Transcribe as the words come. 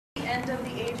end of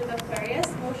the Age of Aquarius,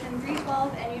 Motion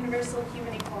 312 and Universal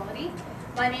Human Equality.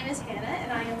 My name is Hannah,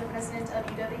 and I am the president of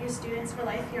UW Students for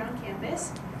Life here on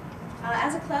campus.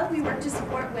 As a club, we work to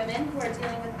support women who are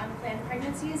dealing with unplanned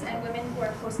pregnancies and women who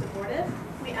are post-abortive.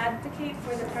 We advocate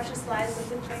for the precious lives of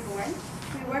the preborn.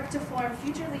 We work to form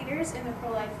future leaders in the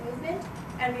pro-life movement,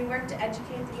 and we work to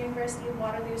educate the University of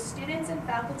Waterloo students and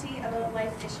faculty about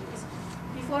life issues.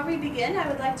 Before we begin, I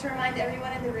would like to remind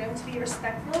everyone in the room to be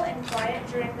respectful and quiet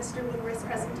during Mr. Woodworth's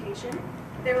presentation.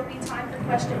 There will be time for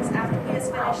questions after he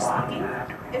has finished speaking.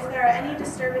 If there are any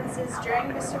disturbances during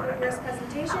Mr. Woodworth's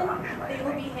presentation, they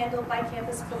will be handled by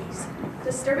campus police.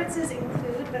 Disturbances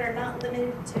include, but are not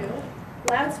limited to,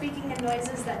 loud speaking and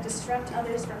noises that disrupt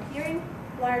others from hearing,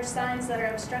 large signs that are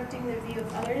obstructing the view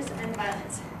of others, and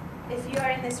violence. If you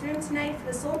are in this room tonight for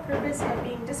the sole purpose of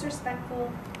being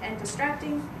disrespectful and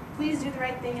distracting, please do the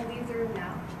right thing and leave the room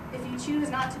now. If you choose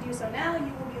not to do so now,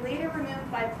 you will be later removed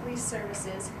by police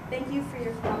services. Thank you for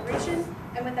your cooperation,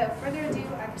 and without further ado,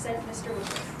 I present Mr.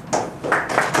 Woodworth.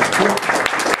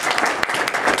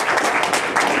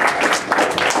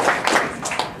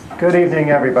 Good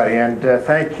evening, everybody, and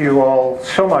thank you all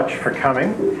so much for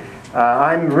coming.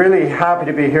 I'm really happy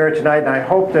to be here tonight, and I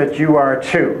hope that you are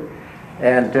too.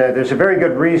 And there's a very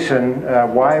good reason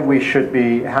why we should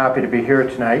be happy to be here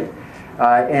tonight.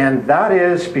 And that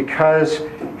is because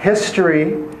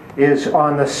history is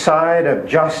on the side of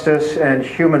justice and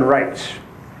human rights.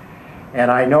 And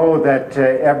I know that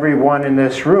everyone in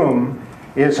this room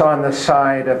is on the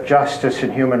side of justice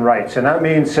and human rights. And that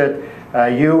means that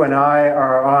you and I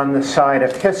are on the side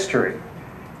of history.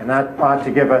 And that ought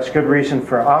to give us good reason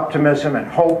for optimism and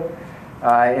hope,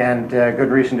 and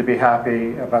good reason to be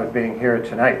happy about being here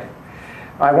tonight.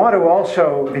 I want to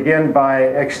also begin by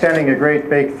extending a great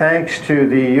big thanks to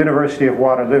the University of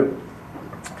Waterloo.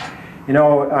 You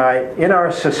know, in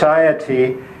our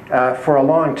society, for a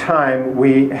long time,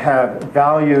 we have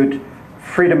valued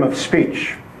freedom of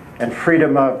speech and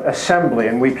freedom of assembly,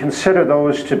 and we consider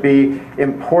those to be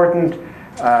important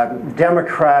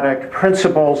democratic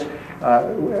principles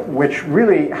which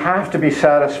really have to be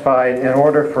satisfied in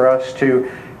order for us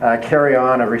to carry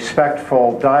on a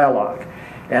respectful dialogue.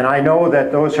 And I know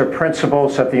that those are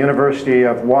principles that the University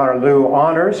of Waterloo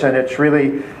honors, and it's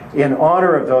really in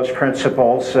honor of those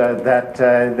principles that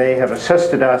they have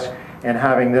assisted us in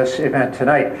having this event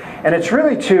tonight. And it's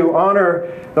really to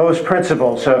honor those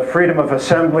principles of freedom of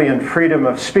assembly and freedom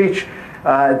of speech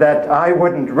that I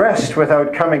wouldn't rest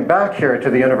without coming back here to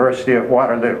the University of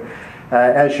Waterloo.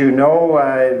 As you know,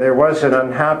 there was an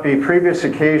unhappy previous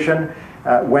occasion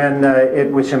when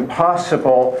it was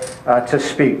impossible to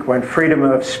speak, when freedom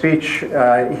of speech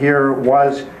here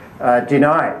was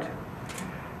denied.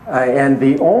 And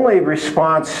the only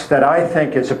response that I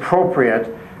think is appropriate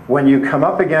when you come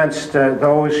up against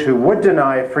those who would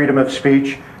deny freedom of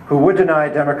speech, who would deny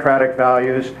democratic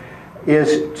values,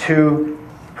 is to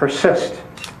persist,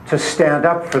 to stand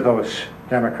up for those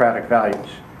democratic values.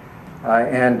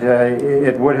 And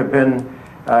it would have been,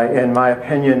 in my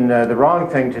opinion, the wrong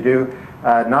thing to do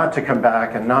not to come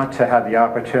back and not to have the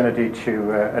opportunity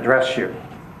to address you.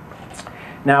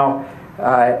 Now,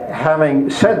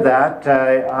 having said that,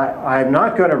 I'm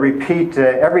not going to repeat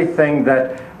everything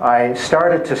that I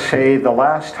started to say the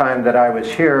last time that I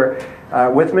was here,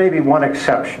 with maybe one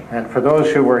exception. And for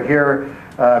those who were here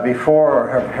before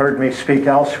or have heard me speak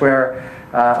elsewhere,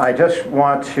 I just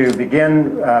want to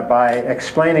begin by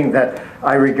explaining that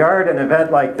I regard an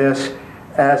event like this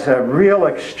as a real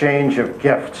exchange of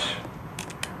gifts.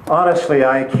 Honestly,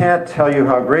 I can't tell you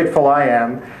how grateful I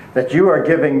am that you are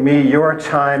giving me your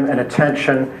time and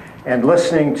attention and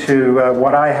listening to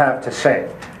what I have to say.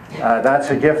 That's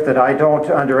a gift that I don't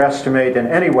underestimate in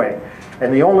any way.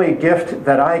 And the only gift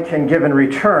that I can give in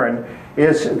return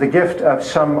is the gift of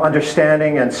some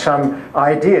understanding and some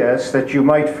ideas that you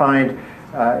might find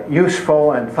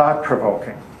useful and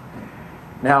thought-provoking.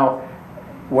 Now,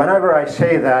 whenever I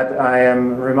say that, I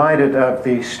am reminded of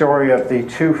the story of the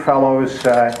two fellows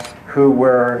who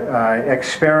were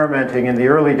experimenting in the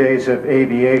early days of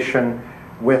aviation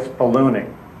with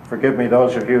ballooning. Forgive me,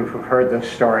 those of you who've heard this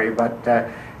story, but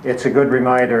it's a good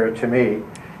reminder to me.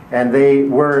 And they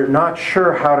were not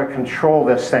sure how to control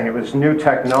this thing. It was new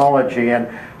technology, and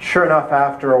sure enough,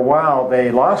 after a while, they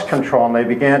lost control and they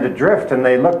began to drift, and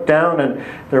they looked down and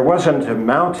there wasn't a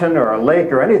mountain or a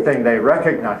lake or anything they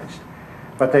recognized.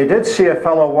 But they did see a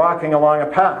fellow walking along a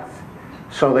path.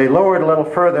 So they lowered a little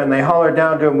further and they hollered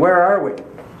down to him, "Where are we?"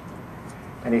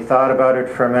 And he thought about it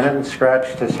for a minute and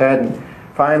scratched his head, and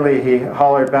finally he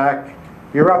hollered back,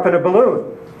 "You're up in a balloon."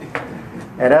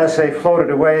 And as they floated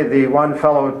away, the one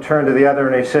fellow turned to the other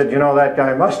and he said, "You know, that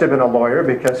guy must have been a lawyer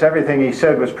because everything he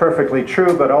said was perfectly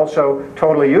true, but also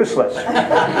totally useless."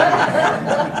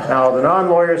 Now, the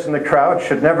non-lawyers in the crowd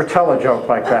should never tell a joke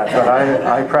like that, but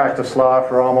I practiced law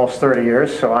for almost 30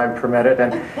 years, so I'm permitted.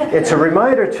 And it's a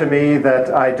reminder to me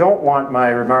that I don't want my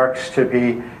remarks to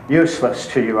be useless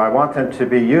to you. I want them to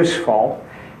be useful.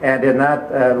 And in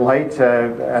that light,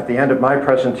 at the end of my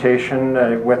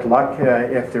presentation, with luck,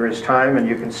 if there is time and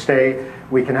you can stay,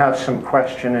 we can have some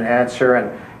question and answer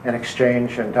and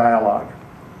exchange and dialogue.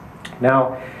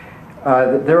 Now,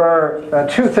 there are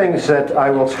two things that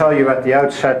I will tell you at the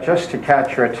outset just to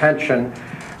catch your attention,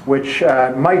 which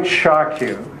might shock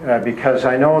you, because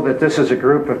I know that this is a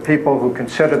group of people who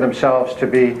consider themselves to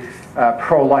be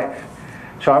pro-life.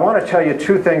 So I want to tell you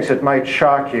two things that might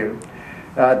shock you.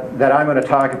 That I'm going to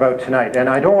talk about tonight. And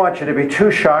I don't want you to be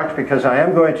too shocked because I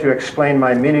am going to explain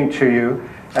my meaning to you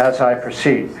as I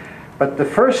proceed. But the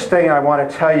first thing I want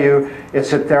to tell you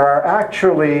is that there are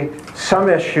actually some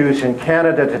issues in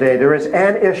Canada today. There is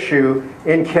an issue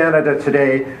in Canada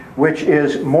today which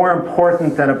is more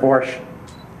important than abortion.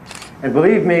 And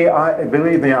believe me,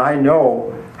 I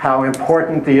know how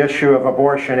important the issue of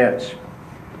abortion is.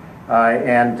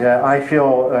 I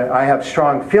feel I have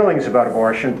strong feelings about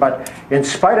abortion, but in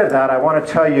spite of that, I want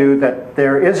to tell you that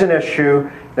there is an issue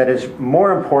that is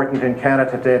more important in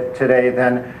Canada today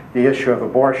than the issue of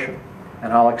abortion,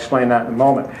 and I'll explain that in a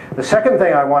moment. The second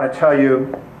thing I want to tell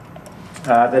you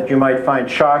that you might find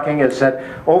shocking is that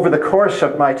over the course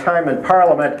of my time in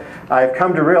Parliament, I've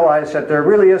come to realize that there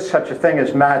really is such a thing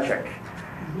as magic.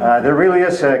 There really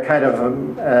is a kind of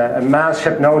a mass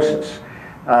hypnosis.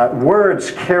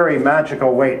 Words carry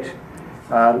magical weight,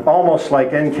 almost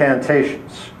like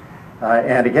incantations.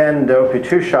 And again, don't be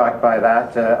too shocked by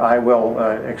that. I will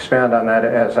expand on that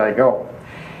as I go.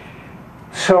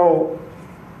 So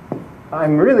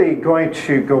I'm really going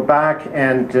to go back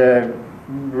and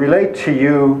relate to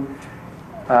you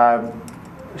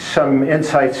some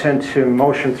insights into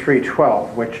Motion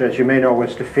 312, which, as you may know,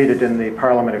 was defeated in the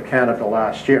Parliament of Canada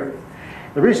last year.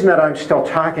 The reason that I'm still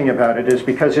talking about it is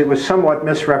because it was somewhat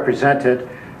misrepresented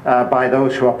by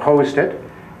those who opposed it,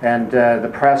 and the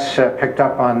press picked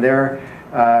up on their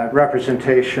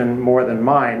representation more than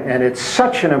mine. And it's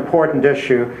such an important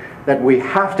issue that we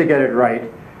have to get it right,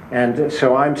 and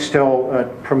so I'm still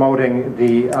promoting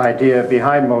the idea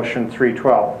behind Motion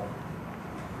 312.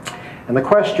 And the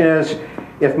question is,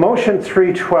 if Motion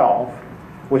 312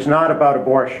 was not about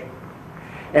abortion,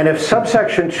 and if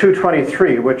subsection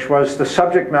 223, which was the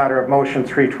subject matter of Motion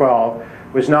 312,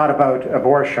 was not about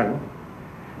abortion,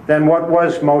 then what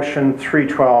was Motion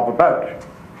 312 about?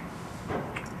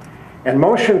 And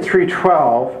Motion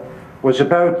 312 was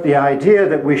about the idea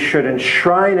that we should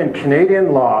enshrine in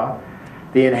Canadian law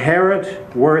the inherent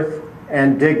worth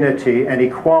and dignity and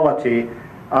equality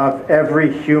of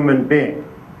every human being.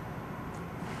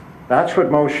 That's what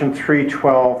Motion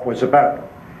 312 was about.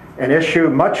 An issue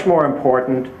much more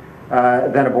important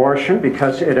than abortion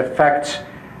because it affects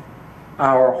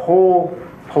our whole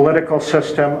political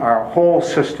system, our whole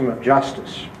system of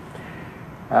justice.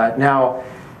 Now,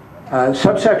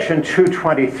 subsection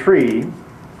 223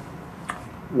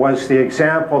 was the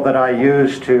example that I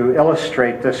used to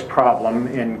illustrate this problem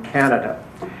in Canada.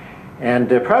 And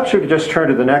perhaps we could just turn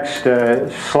to the next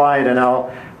slide, and I'll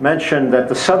mention that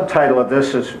the subtitle of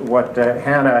this is what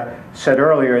Hannah said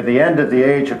earlier, The End of the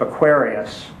Age of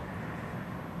Aquarius.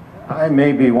 I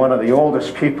may be one of the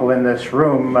oldest people in this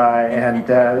room, and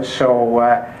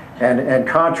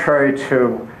contrary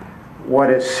to what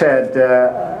is said,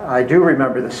 I do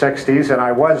remember the 60s, and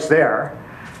I was there.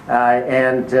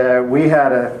 We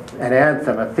had an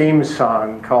anthem, a theme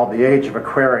song called The Age of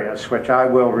Aquarius, which I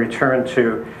will return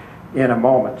to in a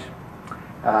moment.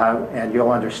 And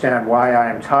you'll understand why I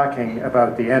am talking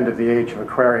about the end of the Age of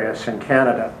Aquarius in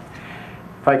Canada.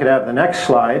 If I could have the next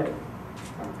slide,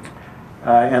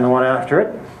 and the one after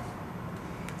it.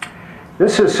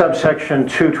 This is subsection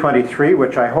 223,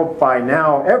 which I hope by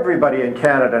now everybody in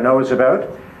Canada knows about.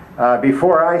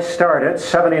 Before I started,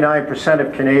 79%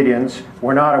 of Canadians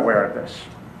were not aware of this.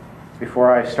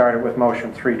 Before I started with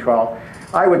Motion 312.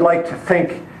 I would like to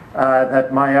think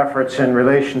that my efforts in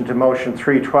relation to Motion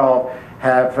 312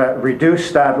 have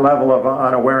reduced that level of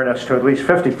unawareness to at least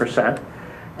 50%.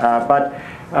 But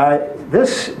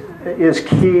this is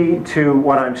key to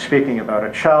what I'm speaking about.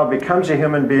 A child becomes a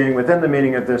human being within the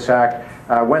meaning of this act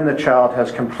when the child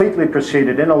has completely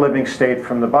proceeded in a living state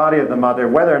from the body of the mother,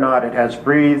 whether or not it has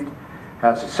breathed,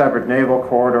 has a severed navel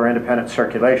cord, or independent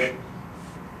circulation.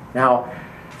 Now,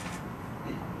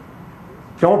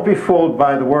 Don't be fooled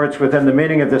by the words within the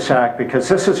meaning of this act, because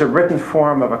this is a written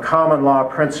form of a common law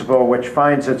principle which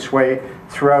finds its way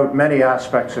throughout many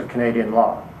aspects of Canadian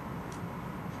law.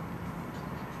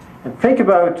 And think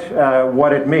about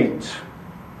what it means.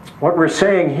 What we're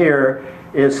saying here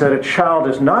is that a child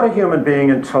is not a human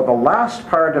being until the last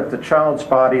part of the child's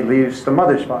body leaves the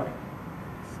mother's body.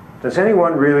 Does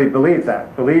anyone really believe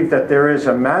that? Believe that there is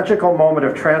a magical moment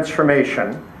of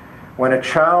transformation when a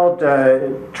child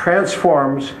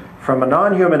transforms from a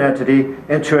non-human entity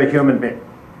into a human being?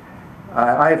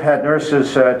 I've had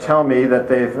nurses tell me that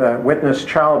they've witnessed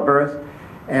childbirth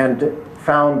and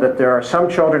found that there are some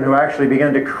children who actually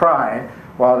begin to cry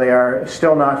while they are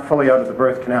still not fully out of the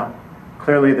birth canal.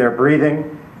 Clearly they're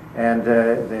breathing and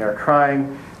they are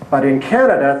crying. But in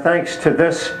Canada, thanks to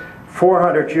this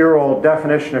 400-year-old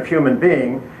definition of human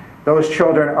being, those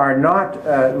children are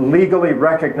not legally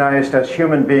recognized as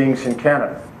human beings in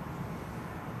Canada.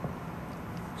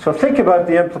 So think about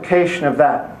the implication of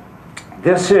that.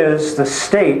 This is the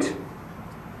state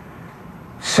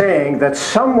saying that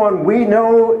someone we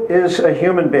know is a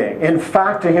human being, in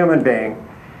fact a human being,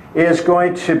 is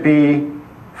going to be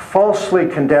falsely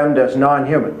condemned as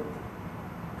non-human,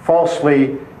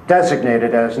 falsely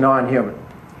designated as non-human.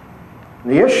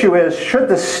 The issue is, should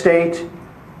the state,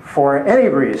 for any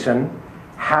reason,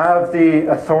 have the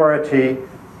authority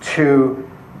to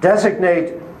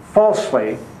designate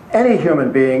falsely any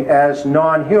human being as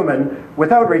non-human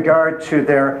without regard to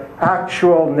their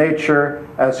actual nature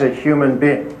as a human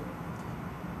being?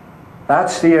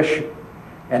 That's the issue.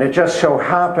 And it just so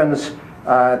happens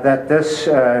that this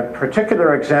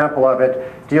particular example of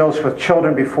it deals with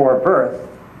children before birth.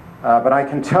 But I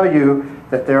can tell you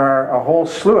that there are a whole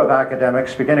slew of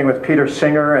academics, beginning with Peter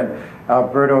Singer and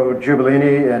Alberto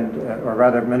Giubilini, or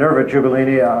rather Minerva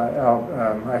Giubilini,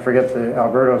 I forget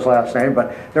Alberto's last name,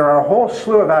 but there are a whole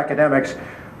slew of academics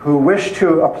who wish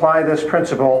to apply this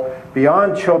principle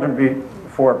beyond children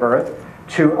before birth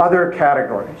to other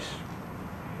categories.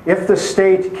 If the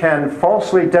state can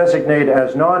falsely designate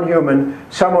as non-human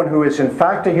someone who is in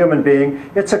fact a human being,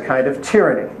 it's a kind of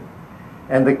tyranny.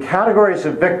 And the categories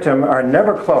of victim are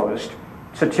never closed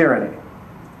to tyranny.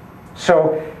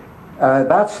 So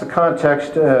that's the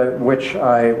context which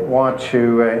I want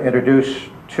to introduce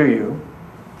to you.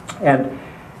 And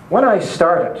when I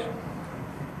started,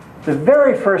 the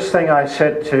very first thing I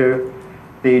said to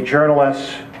the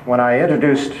journalists when I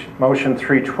introduced Motion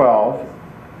 312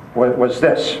 was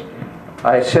this.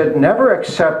 I said, never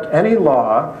accept any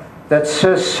law that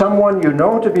says someone you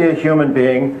know to be a human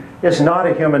being is not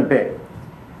a human being.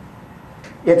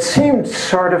 It seemed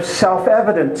sort of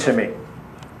self-evident to me,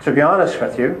 to be honest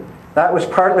with you. That was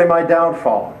partly my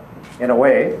downfall, in a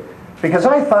way, because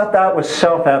I thought that was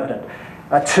self-evident.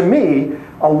 To me,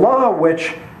 a law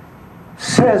which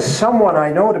says someone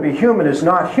I know to be human is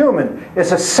not human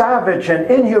is a savage and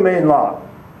inhumane law,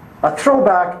 a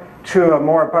throwback to a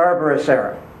more barbarous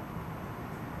era.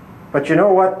 But you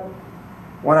know what?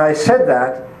 When I said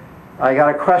that, I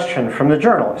got a question from the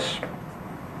journalists.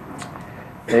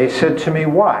 They said to me,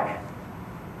 why?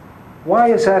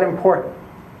 Why is that important?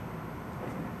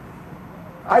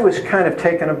 I was kind of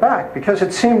taken aback because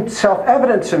it seemed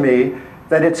self-evident to me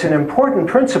that it's an important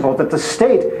principle that the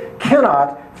state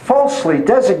cannot falsely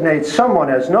designate someone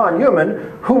as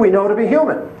non-human who we know to be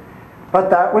human. But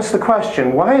that was the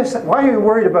question. Why are you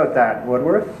worried about that,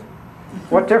 Woodworth?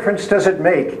 What difference does it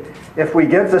make if we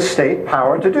give the state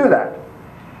power to do that?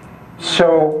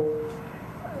 So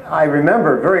I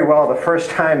remember very well the first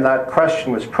time that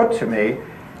question was put to me,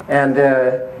 and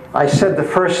I said the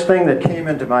first thing that came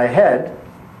into my head,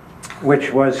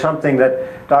 which was something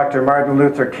that Dr. Martin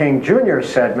Luther King Jr.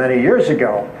 said many years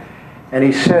ago. And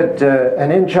he said,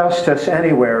 an injustice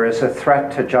anywhere is a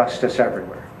threat to justice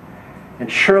everywhere.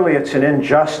 And surely it's an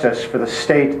injustice for the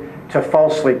state to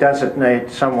falsely designate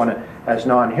someone as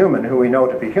non-human who we know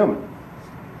to be human.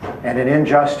 And an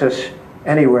injustice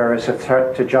anywhere is a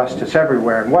threat to justice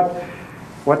everywhere. And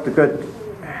what the good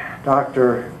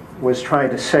doctor was trying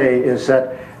to say is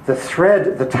that the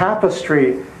thread, the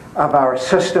tapestry of our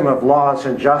system of laws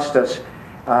and justice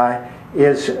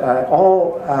is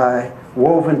all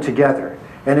woven together.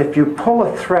 And if you pull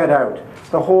a thread out,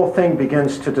 the whole thing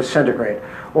begins to disintegrate.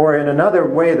 Or in another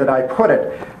way that I put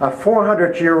it, a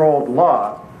 400-year-old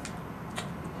law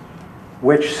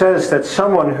which says that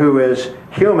someone who is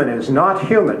human is not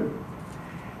human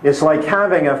is like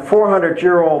having a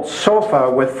 400-year-old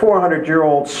sofa with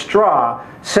 400-year-old straw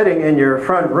sitting in your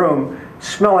front room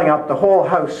smelling up the whole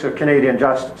house of Canadian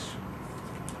justice.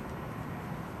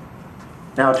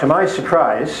 Now, to my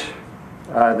surprise,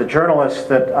 The journalists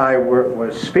that I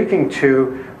was speaking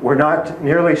to were not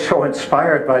nearly so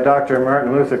inspired by Dr.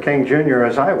 Martin Luther King Jr.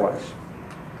 as I was.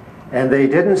 And they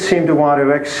didn't seem to want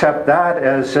to accept that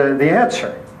as the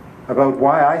answer about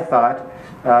why I thought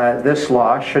this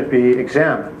law should be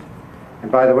examined.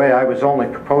 And by the way, I was only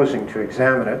proposing to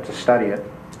examine it, to study it,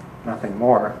 nothing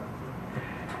more.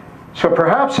 So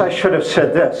perhaps I should have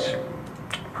said this.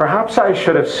 Perhaps I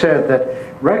should have said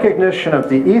that recognition of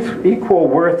the equal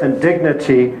worth and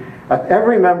dignity of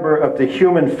every member of the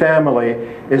human family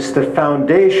is the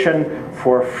foundation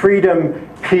for freedom,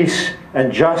 peace,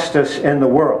 and justice in the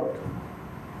world.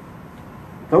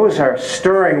 Those are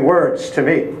stirring words to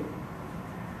me.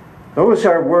 Those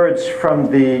are words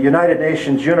from the United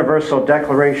Nations Universal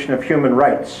Declaration of Human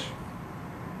Rights.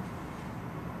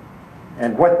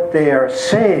 And what they are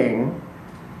saying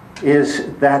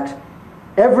is that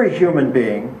every human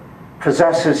being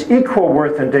possesses equal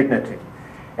worth and dignity.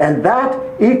 And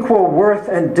that equal worth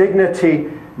and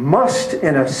dignity must,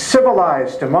 in a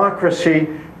civilized democracy,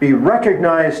 be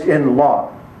recognized in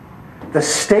law. The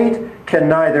state can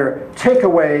neither take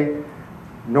away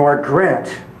nor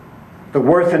grant the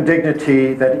worth and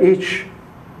dignity that each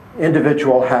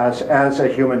individual has as a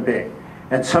human being.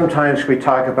 And sometimes we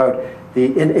talk about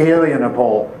the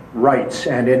inalienable rights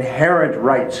and inherent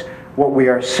rights. What we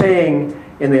are saying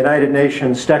in the United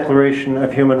Nations Declaration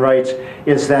of Human Rights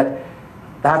is that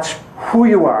that's who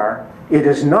you are. It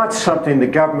is not something the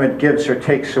government gives or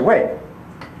takes away.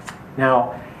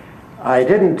 Now, I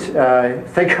didn't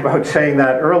think about saying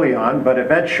that early on, but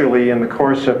eventually in the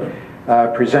course of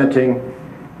presenting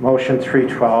Motion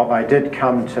 312, I did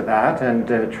come to that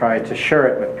and try to share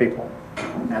it with people,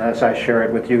 and as I share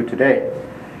it with you today.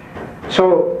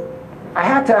 So I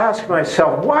had to ask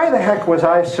myself, why the heck was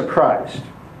I surprised?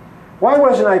 Why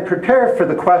wasn't I prepared for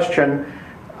the question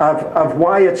of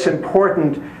why it's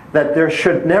important that there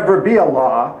should never be a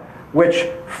law which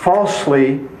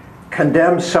falsely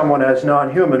condemns someone as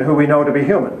non-human who we know to be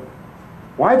human?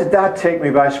 Why did that take me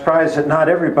by surprise that not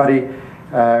everybody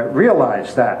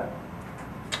realized that?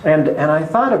 And I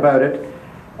thought about it,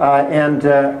 and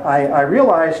I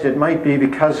realized it might be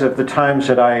because of the times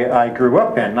that I grew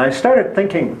up in. And I started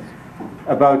thinking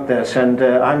about this, and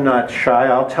I'm not shy.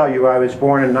 I'll tell you I was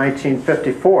born in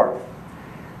 1954.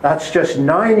 That's just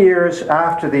 9 years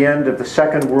after the end of the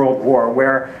Second World War,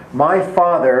 where my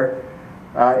father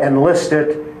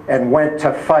enlisted and went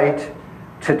to fight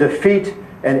to defeat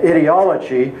an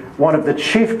ideology, one of the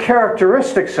chief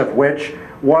characteristics of which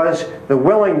was the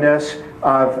willingness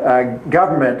of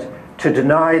government to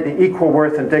deny the equal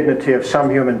worth and dignity of some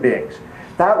human beings.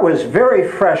 That was very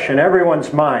fresh in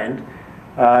everyone's mind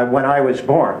when I was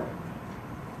born.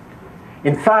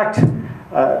 In fact,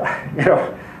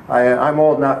 I'm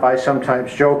old enough, I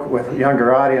sometimes joke with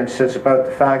younger audiences about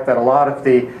the fact that a lot of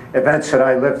the events that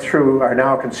I lived through are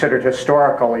now considered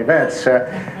historical events.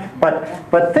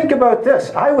 But think about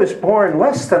this. I was born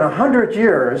less than 100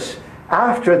 years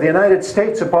after the United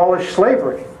States abolished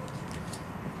slavery.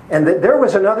 And there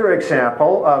was another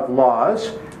example of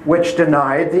laws which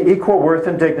denied the equal worth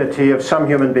and dignity of some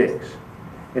human beings.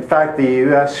 In fact, the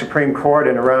U.S. Supreme Court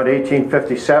in around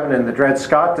 1857 in the Dred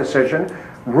Scott decision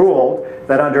ruled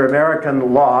that under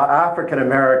American law, African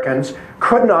Americans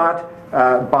could not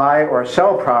buy or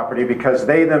sell property because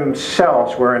they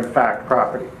themselves were in fact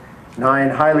property. 9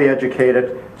 highly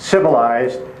educated,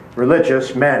 civilized,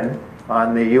 religious men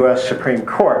on the U.S. Supreme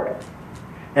Court.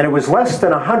 And it was less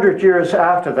than 100 years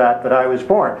after that that I was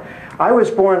born. I was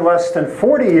born less than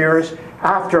 40 years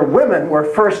after women were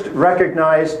first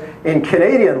recognized in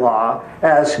Canadian law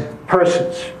as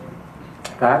persons.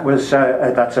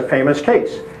 That's a famous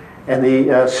case. And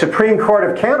the Supreme Court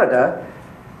of Canada,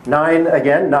 9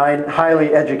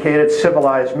 highly educated,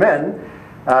 civilized men,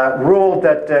 ruled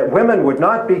that women would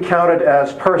not be counted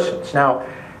as persons. Now,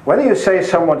 whether you say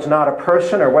someone's not a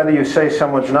person or whether you say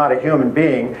someone's not a human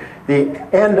being, the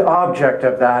end object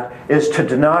of that is to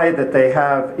deny that they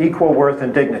have equal worth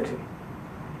and dignity.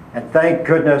 And thank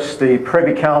goodness the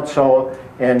Privy Council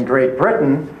in Great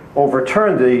Britain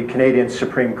overturned the Canadian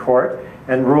Supreme Court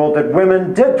and ruled that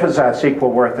women did possess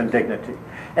equal worth and dignity.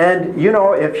 And you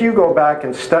know, if you go back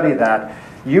and study that,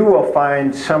 you will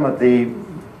find some of the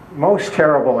most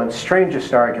terrible and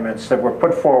strangest arguments that were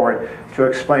put forward to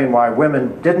explain why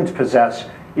women didn't possess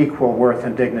equal worth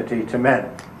and dignity to men.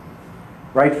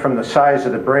 Right from the size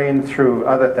of the brain through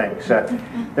other things.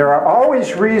 There are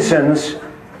always reasons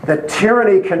that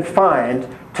tyranny can find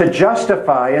to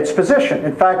justify its position.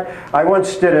 In fact, I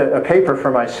once did a paper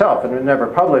for myself, and it never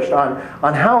published,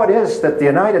 on how it is that the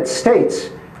United States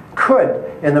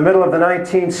could, in the middle of the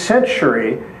 19th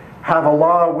century, have a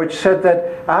law which said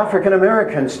that African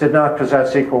Americans did not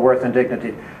possess equal worth and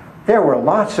dignity. There were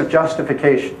lots of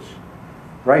justifications,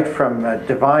 right from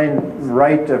divine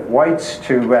right of whites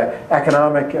to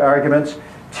economic arguments.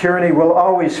 Tyranny will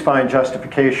always find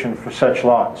justification for such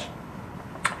laws.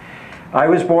 I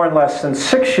was born less than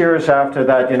 6 years after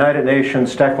that United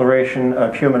Nations Declaration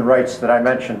of Human Rights that I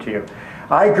mentioned to you.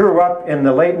 I grew up in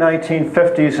the late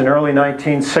 1950s and early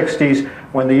 1960s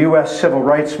when the US Civil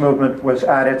Rights Movement was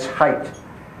at its height.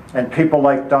 And people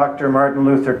like Dr. Martin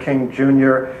Luther King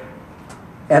Jr.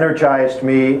 energized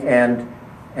me and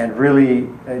really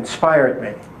inspired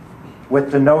me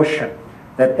with the notion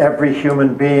that every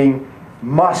human being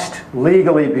must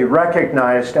legally be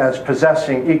recognized as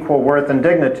possessing equal worth and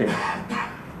dignity.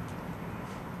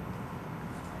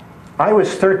 I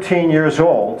was 13 years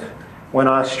old when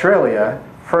Australia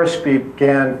first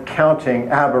began counting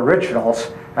Aboriginals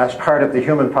as part of the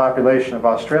human population of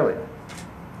Australia.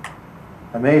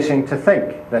 Amazing to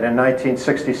think that in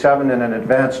 1967, in an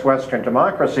advanced Western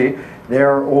democracy,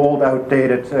 their old,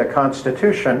 outdated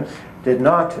constitution did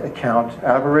not count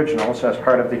Aboriginals as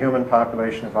part of the human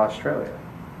population of Australia.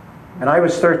 And I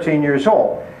was 13 years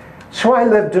old. So I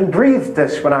lived and breathed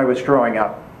this when I was growing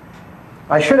up.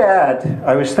 I should add,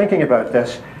 I was thinking about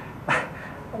this,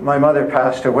 my mother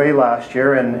passed away last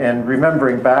year, and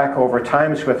remembering back over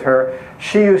times with her,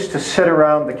 she used to sit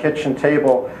around the kitchen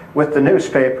table with the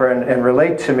newspaper and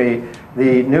relate to me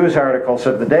the news articles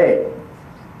of the day.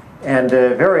 And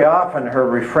very often her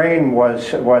refrain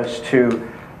was to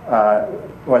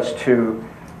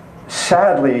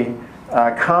sadly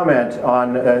comment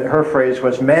on, her phrase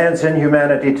was, man's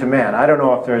inhumanity to man. I don't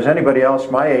know if there's anybody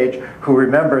else my age who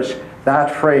remembers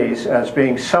that phrase as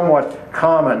being somewhat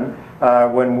common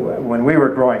when we were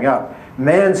growing up.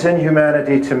 Man's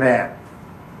inhumanity to man.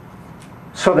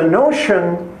 So the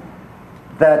notion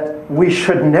that we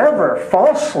should never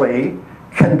falsely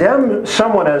condemn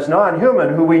someone as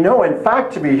non-human who we know in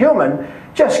fact to be human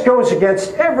just goes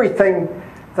against everything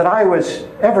that I was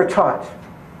ever taught.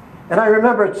 And I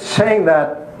remember saying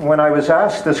that when I was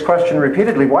asked this question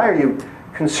repeatedly, why are you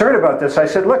concerned about this? I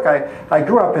said, look, I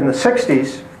grew up in the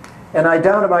 60s, and I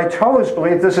down to my toes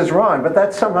believe this is wrong, but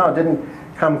that somehow didn't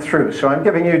come through. So I'm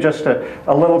giving you just a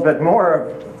little bit more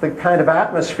of the kind of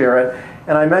atmosphere.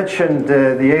 And I mentioned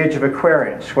the Age of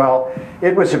Aquarius. Well,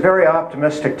 it was a very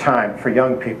optimistic time for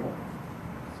young people.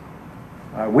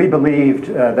 We believed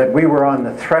that we were on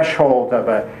the threshold of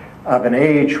an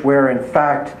age where, in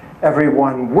fact,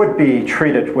 everyone would be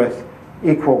treated with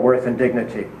equal worth and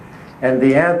dignity. And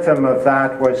the anthem of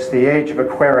that was the Age of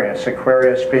Aquarius,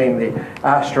 Aquarius being the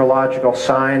astrological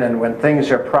sign, and when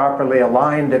things are properly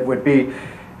aligned, it would be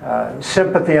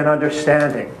sympathy and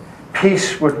understanding.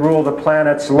 Peace would rule the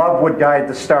planets, love would guide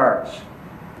the stars.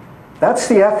 That's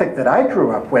the ethic that I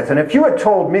grew up with. And if you had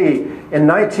told me in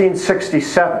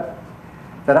 1967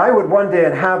 that I would one day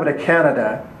inhabit a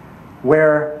Canada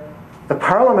where the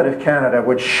Parliament of Canada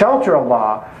would shelter a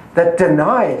law that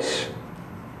denies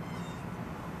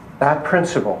that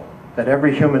principle, that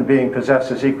every human being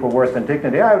possesses equal worth and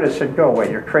dignity, I would have said, go away,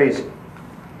 you're crazy.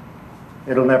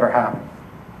 It'll never happen.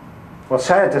 Well,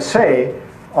 sad to say,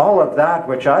 all of that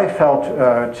which I felt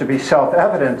to be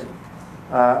self-evident,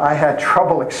 I had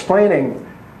trouble explaining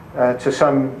to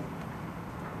some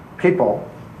people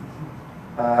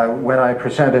when I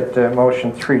presented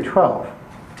Motion 312.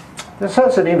 This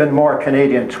has an even more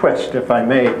Canadian twist, if I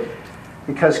may,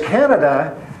 because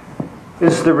Canada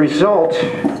is the result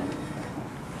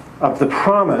of the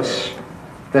promise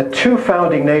that two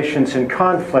founding nations in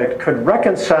conflict could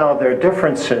reconcile their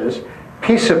differences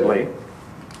peaceably,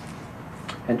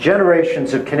 and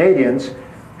generations of Canadians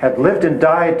have lived and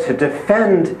died to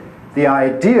defend the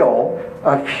ideal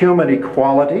of human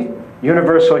equality,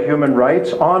 universal human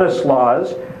rights, honest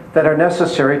laws that are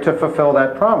necessary to fulfill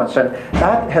that promise. And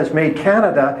that has made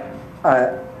Canada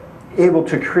able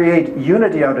to create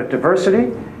unity out of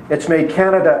diversity. It's made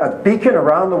Canada a beacon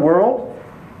around the world,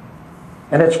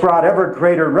 and it's brought ever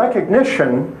greater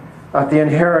recognition of the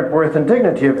inherent worth and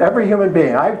dignity of every human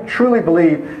being. I truly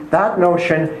believe that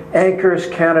notion anchors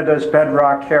Canada's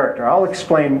bedrock character. I'll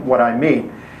explain what I mean.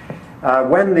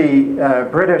 When the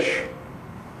British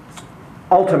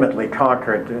ultimately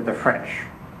conquered the French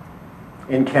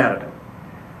in Canada,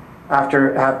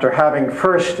 after having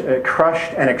first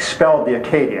crushed and expelled the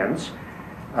Acadians,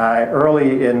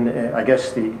 early in, I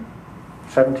guess, the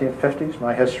 1750s,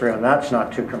 my history on that's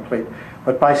not too complete,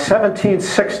 but by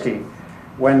 1760,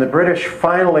 when the British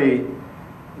finally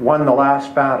won the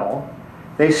last battle,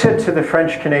 they said to the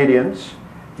French Canadians,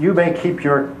 you may keep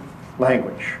your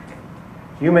language,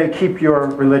 you may keep your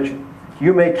religion,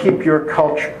 you may keep your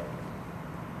culture,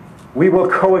 We will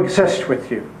coexist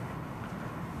with you.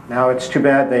 Now, it's too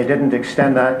bad they didn't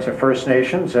extend that to First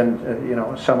Nations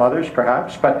and some others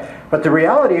perhaps, but the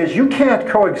reality is you can't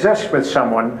coexist with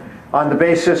someone on the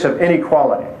basis of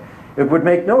inequality. It would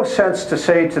make no sense to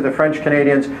say to the French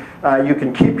Canadians, you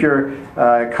can keep your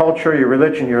culture, your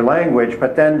religion, your language,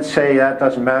 but then say that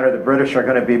doesn't matter, the British are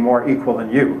going to be more equal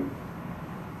than you.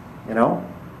 You know?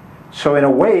 So in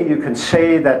a way, you can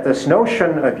say that this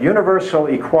notion of universal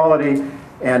equality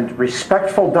and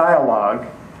respectful dialogue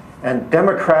and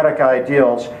democratic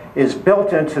ideals is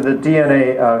built into the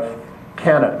DNA of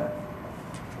Canada.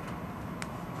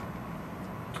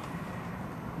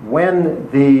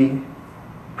 When the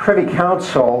Privy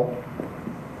Council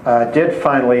did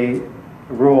finally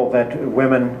rule that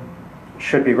women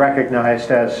should be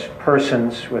recognized as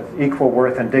persons with equal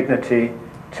worth and dignity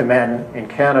to men in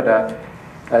Canada,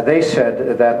 they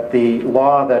said that the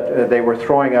law that they were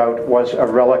throwing out was a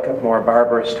relic of more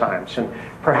barbarous times. And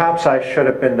perhaps I should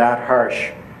have been that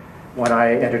harsh when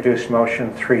I introduced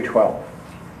motion 312.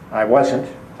 I wasn't.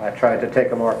 I tried to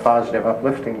take a more positive,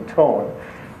 uplifting tone.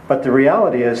 But the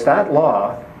reality is that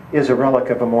law is a relic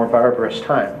of a more barbarous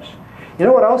times. You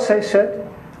know what else they said?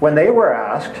 When they were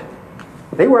asked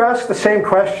the same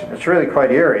question. It's really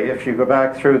quite eerie if you go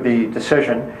back through the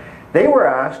decision. They were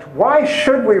asked, why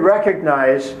should we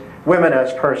recognize women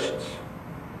as persons?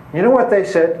 You know what they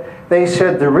said? They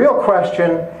said the real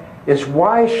question is,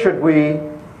 why should we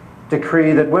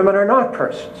decree that women are not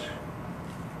persons?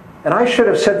 And I should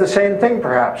have said the same thing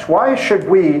perhaps. Why should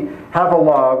we have a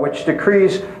law which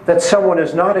decrees that someone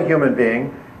is not a human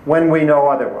being when we know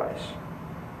otherwise?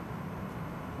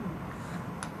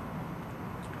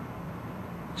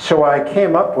 So I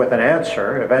came up with an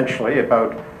answer eventually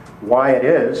about why it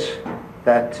is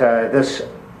that this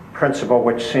principle,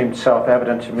 which seemed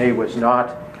self-evident to me, was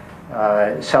not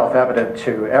self-evident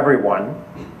to everyone.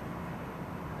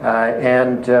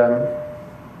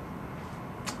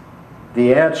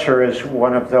 The answer is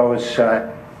one of those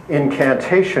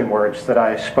incantation words that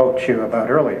I spoke to you about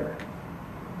earlier.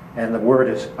 And the word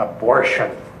is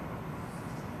abortion.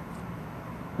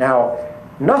 Now,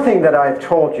 nothing that I've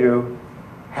told you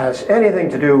has anything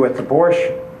to do with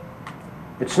abortion.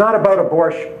 It's not about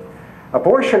abortion.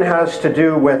 Abortion has to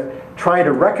do with trying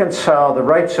to reconcile the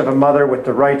rights of a mother with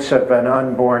the rights of an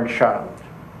unborn child.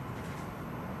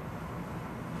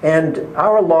 And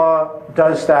our law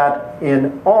does that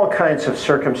in all kinds of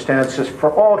circumstances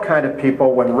for all kinds of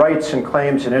people when rights and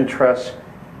claims and interests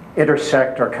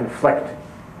intersect or conflict.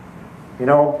 You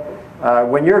know,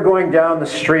 when you're going down the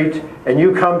street and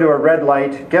you come to a red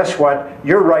light, guess what?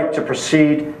 Your right to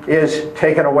proceed is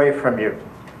taken away from you,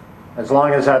 as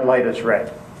long as that light is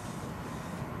red.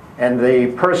 And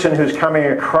the person who's coming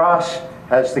across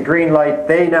has the green light,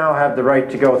 they now have the right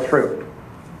to go through.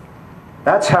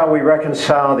 That's how we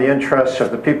reconcile the interests of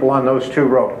the people on those two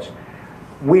roads.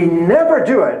 We never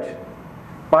do it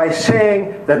by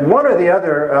saying that one or the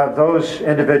other of those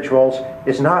individuals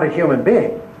is not a human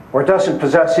being or doesn't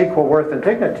possess equal worth and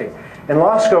dignity. In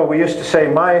law school, we used to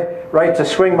say, my right to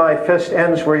swing my fist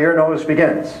ends where your nose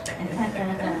begins.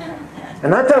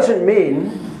 And that doesn't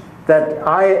mean that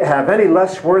I have any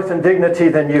less worth and dignity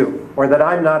than you, or that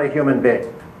I'm not a human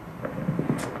being.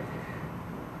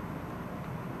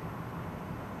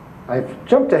 I've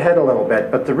jumped ahead a little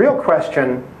bit, but the real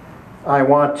question I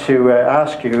want to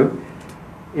ask you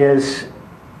is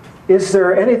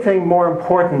there anything more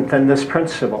important than this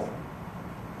principle?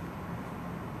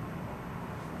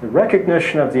 The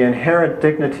recognition of the inherent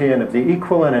dignity and of the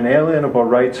equal and inalienable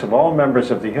rights of all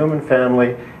members of the human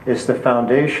family is the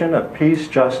foundation of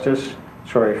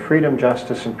freedom,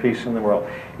 justice, and peace in the world.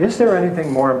 Is there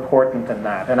anything more important than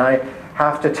that? And I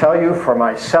have to tell you for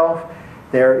myself,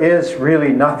 there is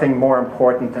really nothing more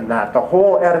important than that. The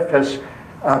whole edifice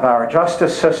of our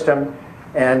justice system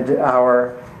and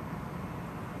our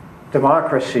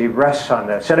democracy rests on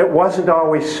this. And it wasn't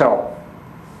always so.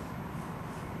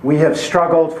 We have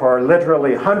struggled for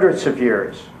literally hundreds of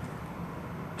years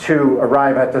to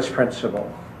arrive at this principle.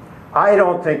 I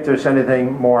don't think there's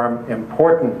anything more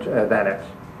important than it.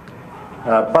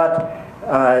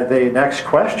 But the next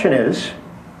question is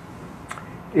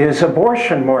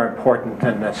abortion more important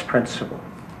than this principle?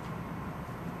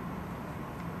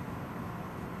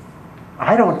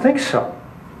 I don't think so,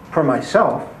 for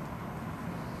myself.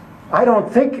 I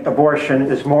don't think abortion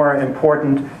is more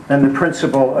important than the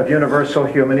principle of universal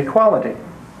human equality.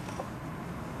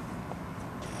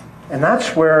 And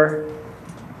that's where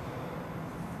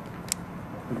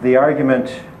the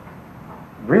argument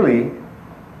really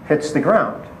hits the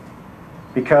ground.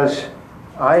 Because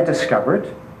I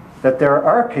discovered that there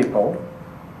are people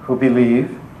who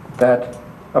believe that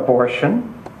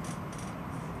abortion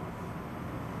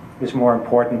is more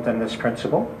important than this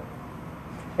principle.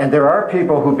 And there are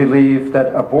people who believe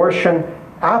that abortion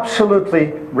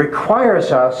absolutely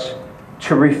requires us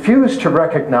to refuse to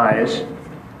recognize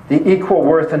the equal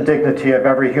worth and dignity of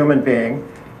every human being,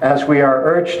 as we are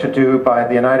urged to do by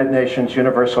the United Nations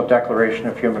Universal Declaration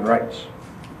of Human Rights.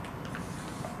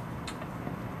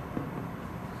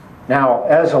 Now,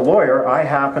 as a lawyer, I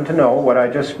happen to know what I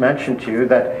just mentioned to you,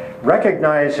 that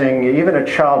recognizing even a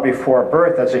child before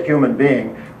birth as a human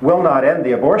being will not end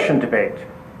the abortion debate.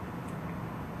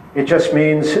 It just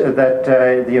means that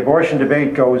the abortion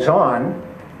debate goes on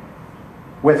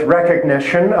with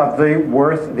recognition of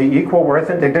the equal worth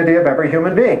and dignity of every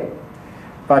human being.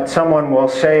 But someone will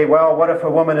say, well, what if a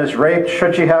woman is raped?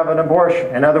 Should she have an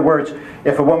abortion? In other words,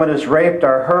 if a woman is raped,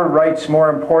 are her rights more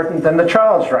important than the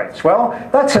child's rights? Well,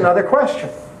 that's another question.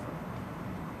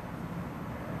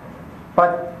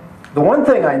 But the one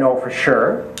thing I know for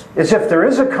sure is if there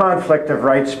is a conflict of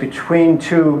rights between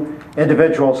two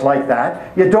individuals like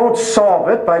that, you don't solve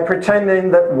it by pretending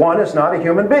that one is not a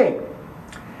human being.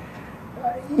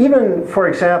 Even, for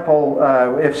example,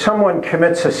 if someone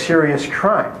commits a serious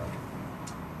crime,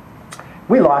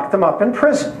 we lock them up in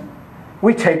prison.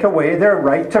 We take away their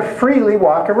right to freely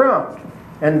walk around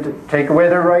and take away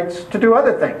their rights to do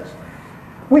other things.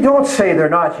 We don't say they're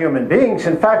not human beings.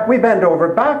 In fact, we bend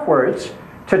over backwards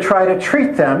to try to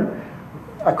treat them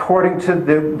according to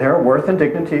their worth and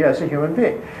dignity as a human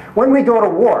being. When we go to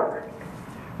war,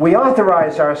 we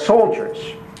authorize our soldiers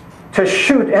to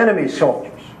shoot enemy soldiers.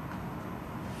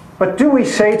 But do we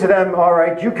say to them, all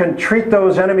right, you can treat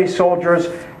those enemy soldiers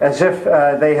as if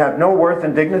they have no worth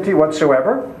and dignity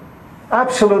whatsoever?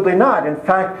 Absolutely not. In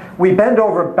fact, we bend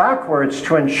over backwards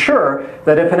to ensure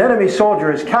that if an enemy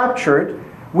soldier is captured,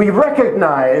 we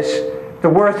recognize the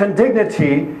worth and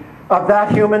dignity of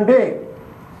that human being.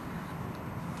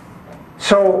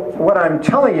 So what I'm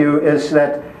telling you is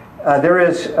that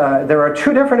there are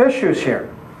two different issues here.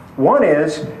 One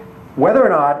is whether or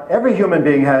not every human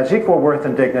being has equal worth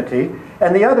and dignity,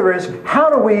 and the other is how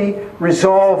do we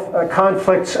resolve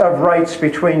conflicts of rights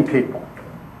between people.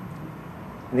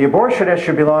 The abortion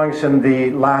issue belongs in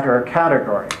the latter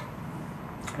category.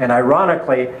 And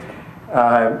ironically,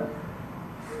 I'm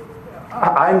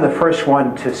the first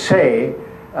one to say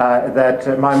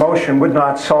that my motion would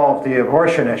not solve the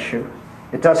abortion issue.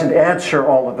 It doesn't answer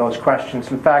all of those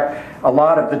questions. In fact, a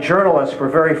lot of the journalists were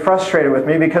very frustrated with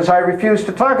me because I refused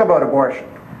to talk about abortion.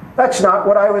 That's not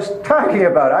what I was talking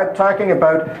about. I'm talking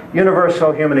about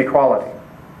universal human equality.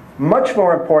 Much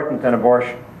more important than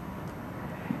abortion.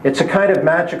 It's a kind of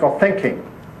magical thinking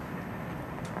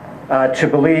to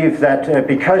believe that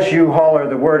because you holler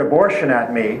the word abortion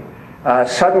at me,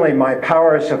 suddenly my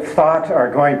powers of thought are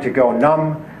going to go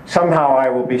numb. Somehow I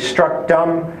will be struck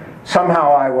dumb.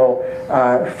 Somehow I will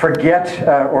forget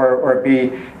or be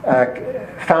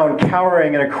found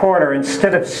cowering in a corner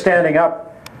instead of standing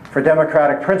up for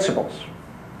democratic principles.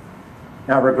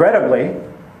 Now, regrettably,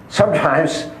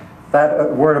 sometimes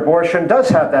that word abortion does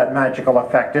have that magical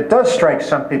effect. It does strike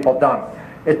some people dumb.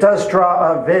 It does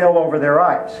draw a veil over their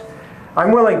eyes.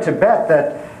 I'm willing to bet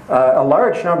that a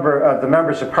large number of the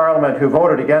members of Parliament who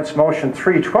voted against motion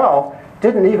 312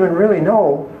 didn't even really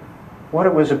know what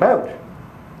it was about.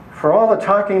 For all the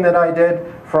talking that I did,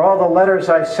 for all the letters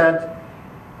I sent,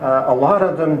 a lot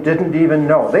of them didn't even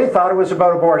know. They thought it was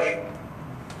about abortion.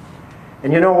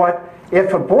 And you know what?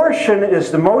 If abortion is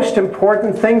the most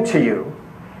important thing to you,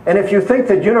 and if you think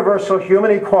that universal human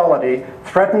equality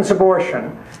threatens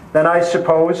abortion, then I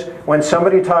suppose when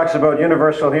somebody talks about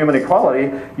universal human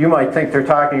equality, you might think they're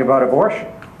talking about abortion.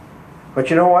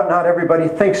 But you know what? Not everybody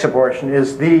thinks abortion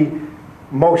is the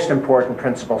most important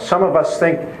principle. Some of us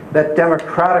think that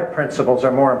democratic principles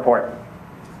are more important.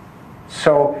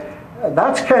 So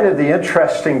that's kind of the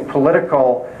interesting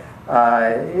political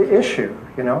issue.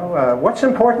 You know, what's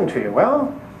important to you?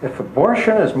 Well, if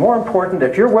abortion is more important,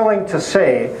 if you're willing to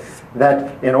say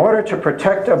that in order to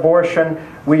protect abortion,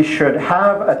 we should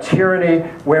have a tyranny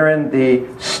wherein the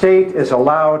state is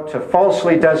allowed to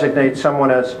falsely designate someone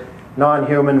as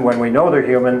non-human when we know they're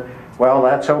human, well,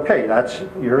 that's okay. That's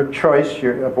your choice.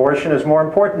 Your abortion is more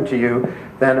important to you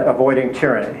than avoiding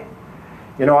tyranny.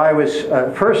 You know, I was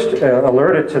first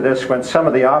alerted to this when some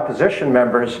of the opposition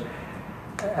members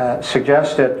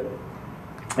suggested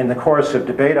in the course of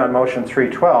debate on motion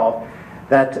 312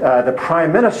 that the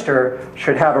Prime Minister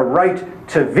should have a right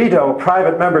to veto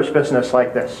private members' business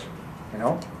like this. You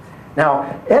know?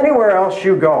 Now, anywhere else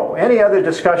you go, any other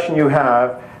discussion you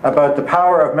have about the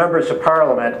power of members of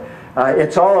Parliament,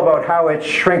 It's all about how it's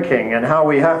shrinking and how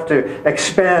we have to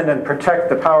expand and protect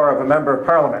the power of a member of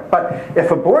parliament. But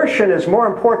if abortion is more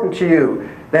important to you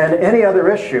than any other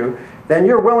issue, then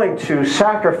you're willing to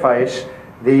sacrifice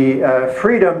the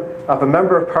freedom of a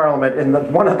member of parliament in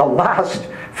one of the last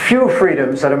few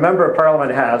freedoms that a member of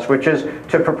parliament has, which is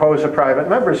to propose a private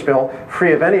member's bill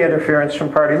free of any interference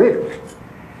from party leaders.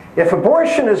 If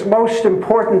abortion is most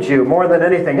important to you more than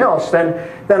anything else, then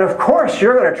of course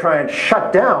you're going to try and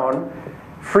shut down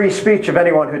free speech of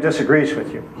anyone who disagrees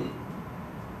with you.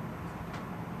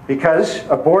 Because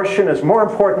abortion is more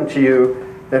important to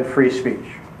you than free speech.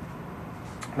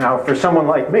 Now, for someone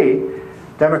like me,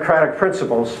 democratic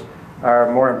principles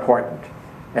are more important.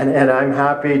 And I'm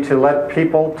happy to let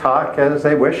people talk as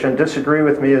they wish and disagree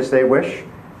with me as they wish.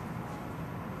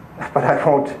 But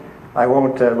I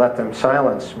won't let them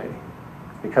silence me,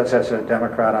 because as a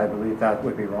Democrat I believe that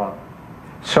would be wrong.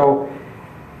 So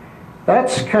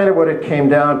that's kind of what it came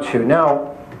down to.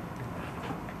 Now,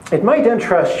 it might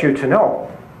interest you to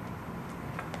know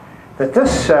that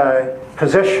this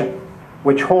position,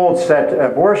 which holds that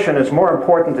abortion is more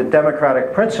important than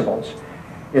democratic principles,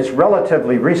 is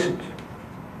relatively recent.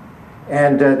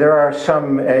 And there are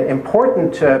some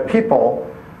important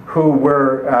people who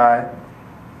were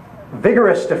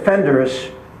vigorous defenders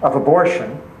of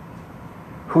abortion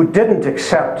who didn't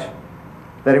accept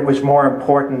that it was more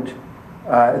important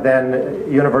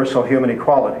than universal human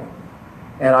equality.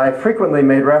 And I frequently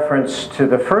made reference to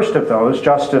the first of those,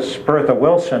 Justice Bertha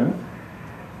Wilson,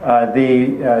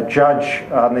 the judge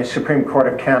on the Supreme Court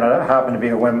of Canada, happened to be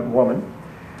a woman,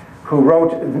 who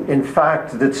wrote, in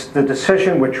fact, the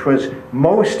decision which was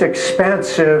most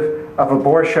expansive of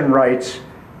abortion rights.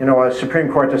 You know, a Supreme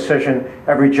Court decision,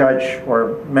 every judge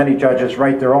or many judges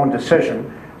write their own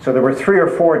decision. So there were 3 or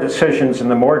 4 decisions in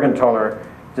the Morgenthaler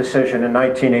decision in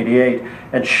 1988,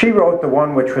 and she wrote the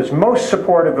one which was most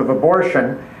supportive of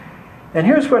abortion. And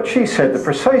here's what she said: the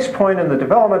precise point in the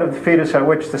development of the fetus at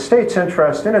which the state's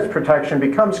interest in its protection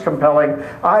becomes compelling,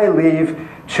 I leave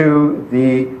to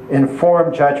the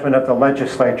informed judgment of the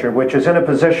legislature, which is in a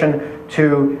position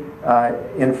to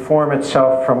inform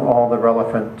itself from all the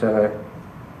relevant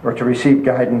or to receive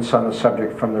guidance on the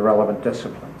subject from the relevant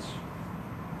disciplines.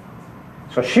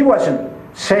 So she wasn't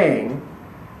saying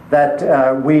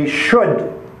that we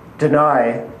should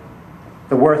deny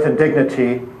the worth and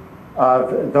dignity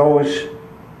of those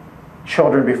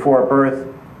children before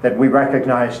birth that we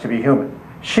recognize to be human.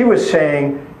 She was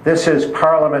saying this is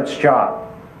Parliament's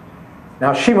job.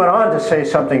 Now, she went on to say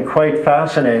something quite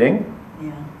fascinating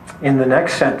in the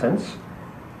next sentence.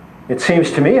 It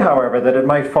seems to me, however, that it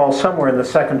might fall somewhere in the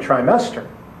second trimester.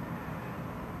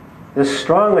 This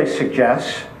strongly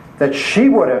suggests that she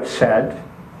would have said,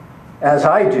 as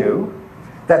I do,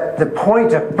 that the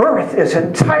point of birth is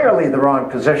entirely the wrong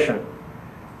position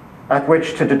at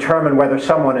which to determine whether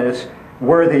someone is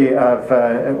worthy of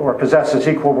or possesses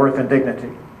equal worth and dignity.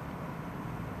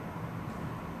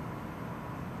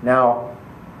 Now,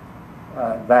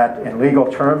 that in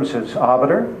legal terms is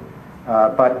obiter.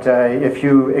 But if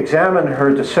you examine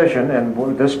her decision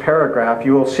and this paragraph,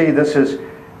 you will see this is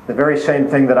the very same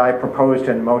thing that I proposed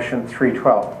in motion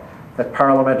 312, that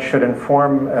Parliament should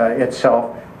inform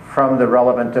itself from the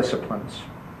relevant disciplines.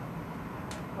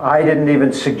 I didn't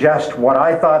even suggest what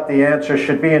I thought the answer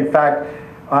should be. In fact,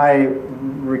 I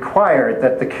required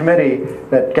that the committee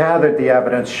that gathered the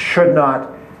evidence should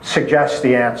not suggest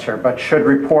the answer, but should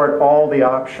report all the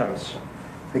options,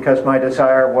 because my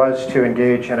desire was to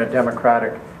engage in a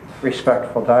democratic,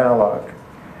 respectful dialogue.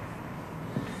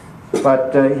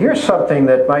 But here's something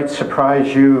that might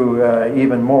surprise you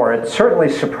even more. It certainly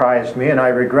surprised me, and I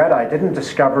regret I didn't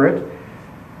discover it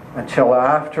until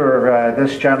after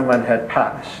this gentleman had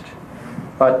passed.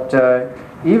 But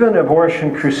even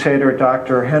abortion crusader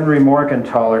Dr. Henry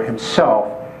Morgenthaler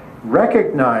himself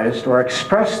recognized or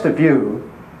expressed the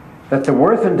view that the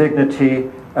worth and dignity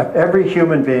of every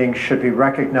human being should be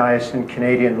recognized in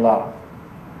Canadian law.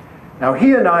 Now,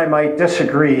 he and I might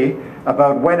disagree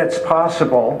about when it's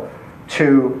possible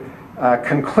to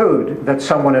conclude that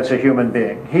someone is a human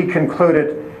being. He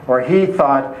concluded, or he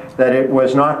thought, that it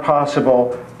was not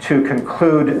possible to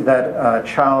conclude that a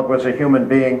child was a human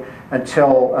being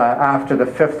until after the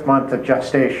 5th month of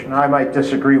gestation. I might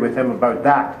disagree with him about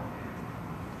that.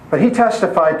 But he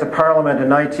testified to Parliament in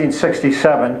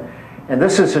 1967, and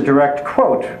this is a direct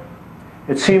quote: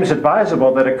 "It seems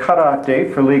advisable that a cutoff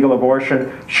date for legal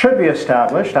abortion should be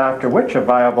established, after which a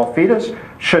viable fetus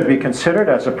should be considered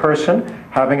as a person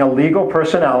having a legal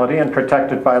personality and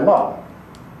protected by law."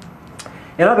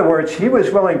 In other words, he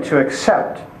was willing to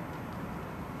accept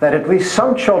that at least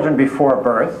some children before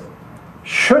birth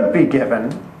should be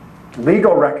given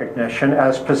legal recognition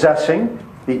as possessing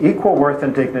the equal worth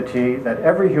and dignity that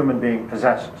every human being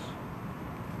possesses.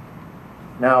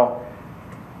 Now,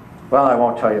 well, I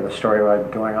won't tell you the story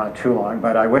without going on too long,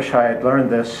 but I wish I had learned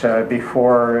this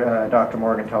before Dr.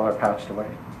 Morgenthaler passed away.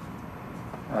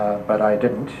 But I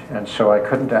didn't, and so I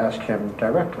couldn't ask him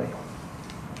directly.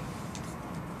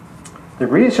 The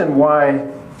reason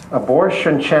why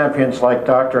abortion champions like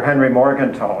Dr. Henry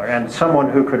Morgenthaler and someone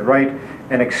who could write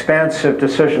an expansive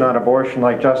decision on abortion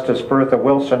like Justice Bertha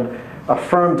Wilson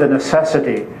affirmed the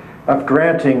necessity of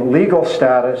granting legal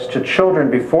status to children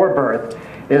before birth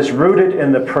is rooted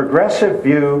in the progressive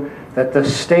view that the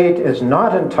state is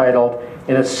not entitled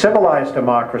in a civilized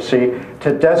democracy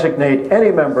to designate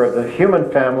any member of the human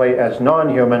family as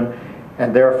non-human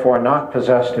and therefore not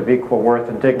possessed of equal worth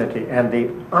and dignity. And the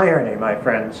irony, my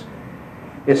friends,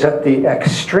 is that the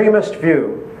extremist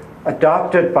view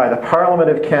adopted by the Parliament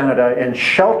of Canada in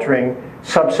sheltering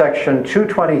subsection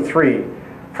 223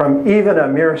 from even a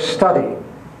mere study,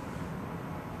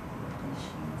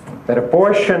 that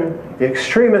abortion, the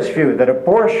extremist view that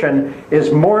abortion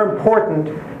is more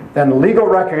important than legal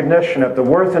recognition of the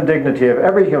worth and dignity of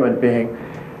every human being,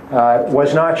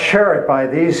 was not shared by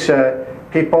these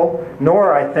people,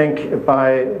 nor I think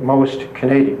by most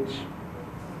Canadians.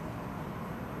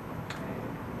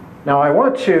 Now I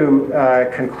want to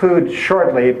conclude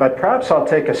shortly, but perhaps I'll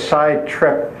take a side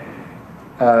trip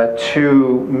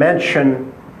to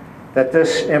mention that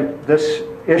this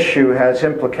issue has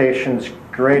implications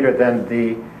greater than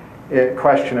the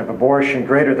question of abortion,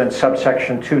 greater than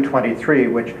subsection 223,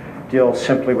 which deals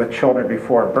simply with children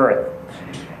before birth.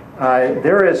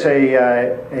 There is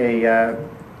a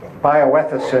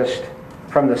bioethicist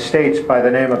from the States by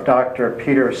the name of Dr.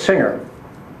 Peter Singer,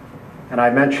 and I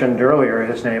mentioned earlier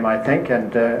his name, I think,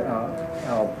 and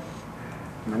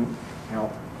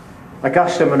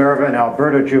Augusta Minerva and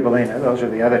Alberto Jubilina, those are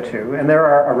the other two, and there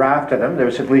are a raft of them.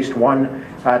 There's at least one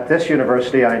at this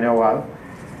university I know of,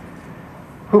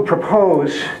 who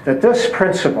propose that this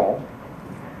principle,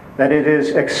 that it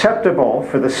is acceptable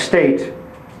for the state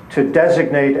to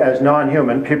designate as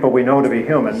non-human people we know to be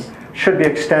human, should be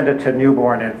extended to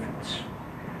newborn infants.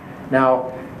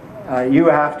 Now, you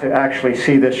have to actually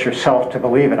see this yourself to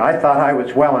believe it. I thought I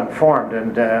was well informed,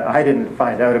 and I didn't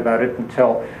find out about it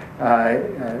until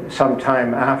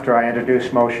sometime after I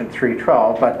introduced motion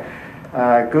 312, but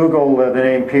Google the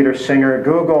name Peter Singer,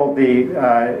 Google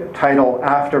the title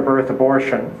After Birth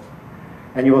Abortion,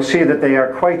 and you will see that they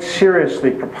are quite seriously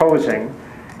proposing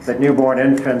that newborn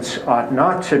infants ought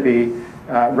not to be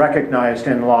recognized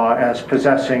in law as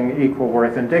possessing equal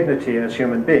worth and dignity as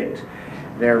human beings.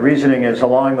 Their reasoning is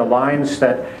along the lines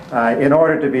that in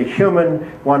order to be human,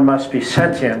 one must be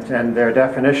sentient, and their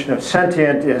definition of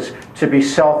sentient is to be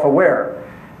self-aware.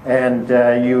 And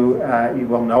you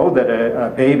will know that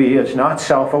a baby is not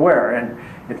self-aware. And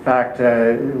in fact,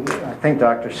 I think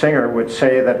Dr. Singer would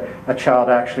say that a child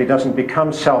actually doesn't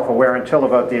become self-aware until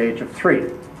about the age of 3.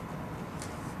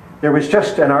 There was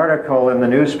just an article in the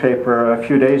newspaper a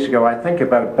few days ago, I think,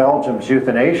 about Belgium's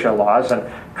euthanasia laws, and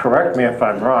correct me if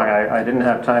I'm wrong, I didn't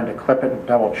have time to clip it and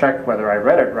double check whether I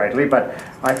read it rightly, but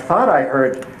I thought I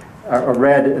heard or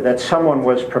read that someone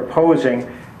was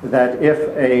proposing that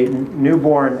if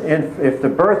the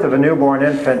birth of a newborn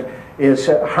infant is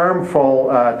harmful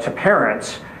to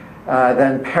parents,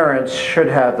 then parents should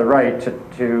have the right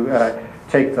to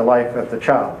take the life of the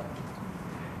child.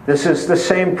 This is the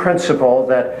same principle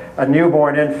that a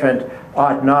newborn infant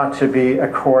ought not to be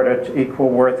accorded equal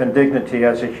worth and dignity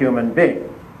as a human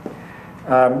being.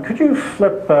 Could you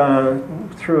flip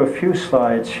through a few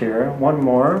slides here? One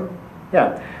more.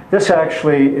 Yeah, this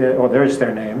actually, there's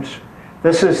their names.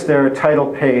 This is their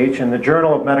title page in the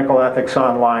Journal of Medical Ethics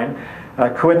Online,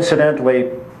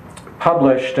 coincidentally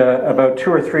published about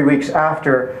 2 or 3 weeks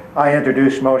after I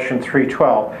introduced motion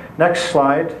 312. Next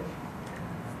slide.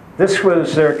 This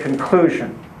was their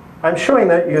conclusion. I'm showing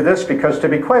you this because, to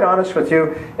be quite honest with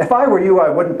you, if I were you, I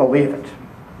wouldn't believe it.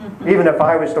 Even if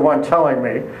I was the one telling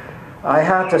me, I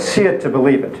had to see it to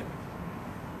believe it.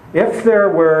 If there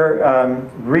were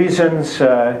reasons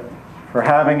for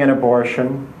having an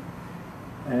abortion,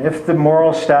 and if the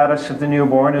moral status of the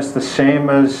newborn is the same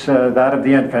as that of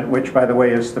the infant, which, by the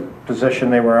way, is the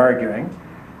position they were arguing,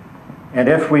 and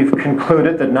if we've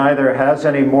concluded that neither has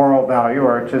any moral value,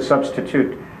 or to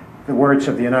substitute the words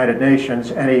of the United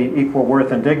Nations, any equal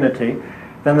worth and dignity,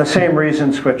 then the same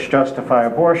reasons which justify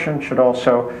abortion should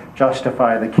also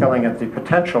justify the killing of the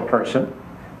potential person.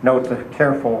 Note the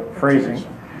careful phrasing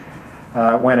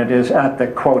when it is at the,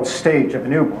 quote, stage of a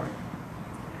newborn.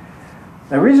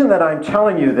 The reason that I'm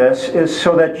telling you this is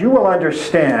so that you will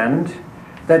understand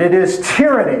that it is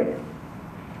tyranny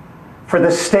for the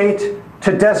state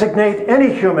to designate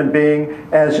any human being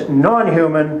as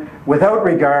non-human without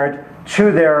regard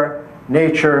to their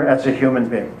nature as a human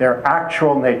being, their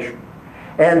actual nature.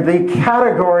 And the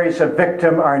categories of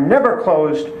victim are never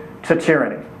closed to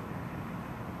tyranny.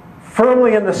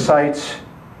 Firmly in the sights,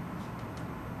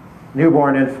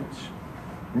 newborn infants.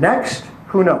 Next,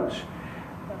 who knows?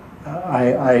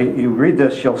 You read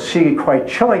this, you'll see quite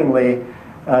chillingly,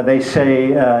 they say,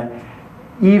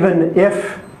 even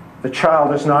if the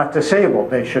child is not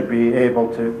disabled, they should be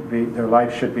able to be, their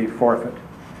life should be forfeit.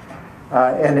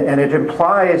 And it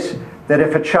implies that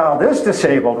if a child is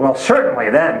disabled, well,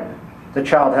 certainly then the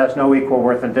child has no equal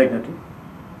worth and dignity.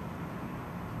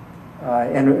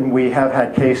 And we have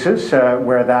had cases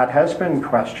where that has been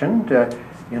questioned.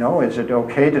 You know, is it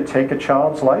okay to take a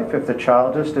child's life if the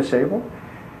child is disabled?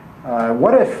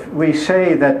 What if we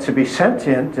say that to be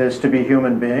sentient is to be a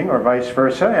human being, or vice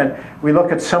versa, and we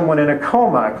look at someone in a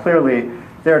coma, clearly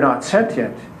they're not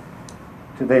sentient.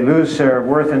 Do they lose their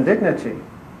worth and dignity?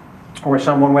 Or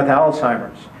someone with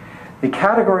Alzheimer's? The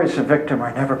categories of victim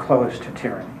are never closed to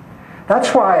tyranny.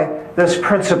 That's why this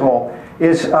principle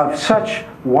is of such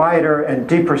wider and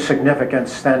deeper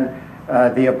significance than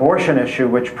the abortion issue,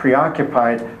 which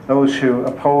preoccupied those who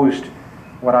opposed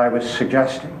what I was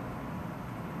suggesting.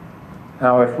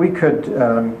 Now, if we could,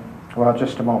 well,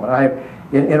 just a moment.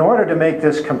 In order to make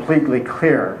this completely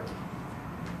clear,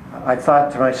 I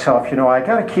thought to myself, you know, I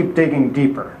got to keep digging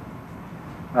deeper.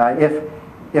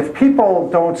 If people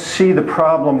don't see the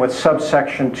problem with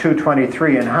subsection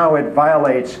 223 and how it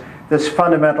violates this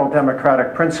fundamental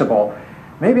democratic principle,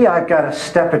 maybe I've got to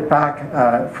step it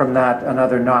back from that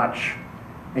another notch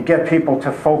and get people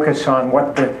to focus on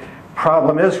what the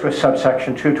problem is with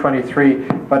subsection 223,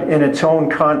 but in its own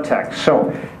context. So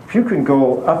if you can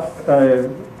go up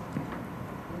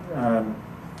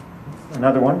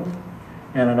another one,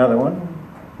 and another one,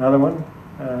 another one.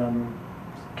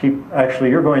 Actually,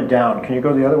 you're going down. Can you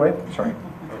go the other way? Sorry.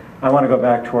 I want to go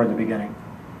back toward the beginning.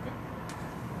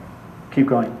 Keep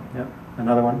going. Yep.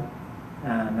 Another one.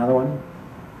 Another one.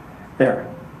 There.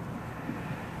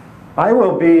 I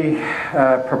will be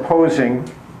proposing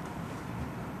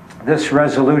this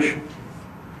resolution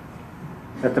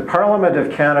that the Parliament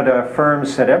of Canada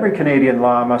affirms that every Canadian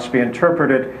law must be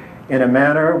interpreted in a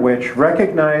manner which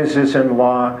recognizes in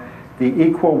law the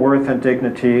equal worth and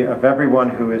dignity of everyone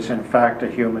who is in fact a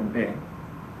human being.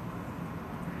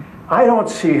 I don't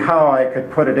see how I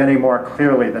could put it any more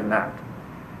clearly than that.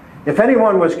 If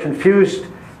anyone was confused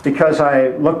because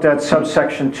I looked at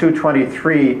subsection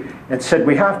 223 and said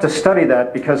we have to study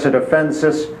that because it offends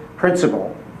this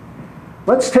principle,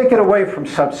 let's take it away from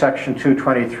subsection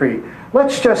 223.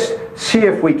 Let's just see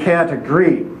if we can't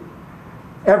agree,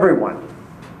 everyone,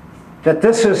 that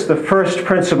this is the first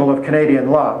principle of Canadian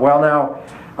law. Well, now,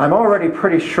 I'm already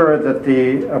pretty sure that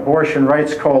the Abortion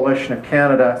Rights Coalition of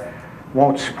Canada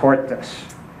won't support this,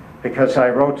 because I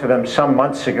wrote to them some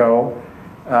months ago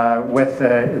with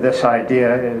this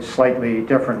idea in slightly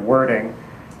different wording,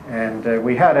 and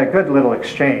we had a good little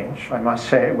exchange, I must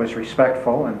say. It was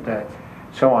respectful and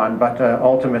so on, but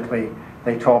ultimately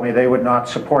they told me they would not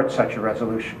support such a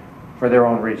resolution for their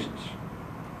own reasons.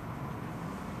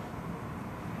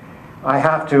 I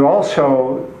have to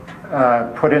also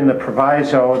put in the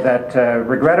proviso that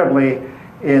regrettably,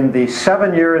 in the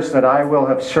 7 years that I will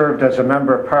have served as a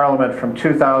member of Parliament from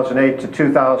 2008 to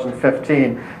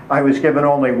 2015, I was given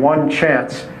only one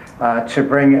chance to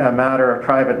bring a matter of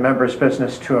private member's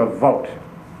business to a vote.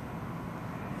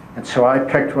 And so I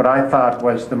picked what I thought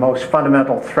was the most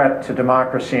fundamental threat to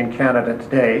democracy in Canada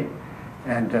today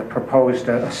and proposed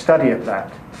a study of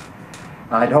that.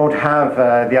 I don't have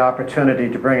the opportunity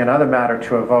to bring another matter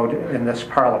to a vote in this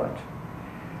Parliament.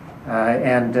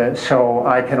 So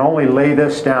I can only lay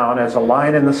this down as a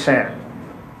line in the sand,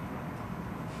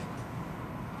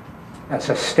 as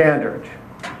a standard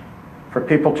for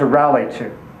people to rally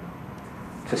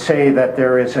to say that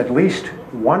there is at least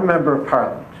one member of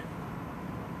Parliament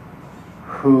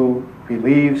who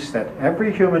believes that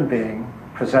every human being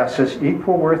possesses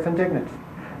equal worth and dignity.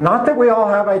 Not that we all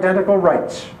have identical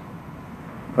rights,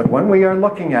 but when we are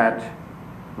looking at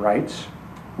rights,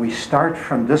 we start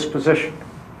from this position.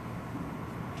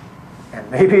 And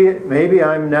maybe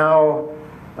I'm now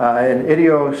an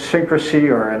idiosyncrasy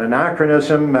or an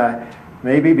anachronism,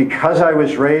 maybe because I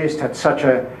was raised at such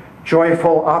a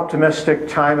joyful, optimistic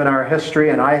time in our history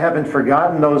and I haven't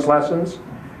forgotten those lessons.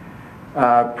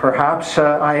 Perhaps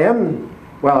I am,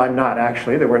 well, I'm not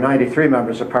actually. There were 93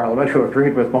 members of Parliament who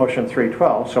agreed with motion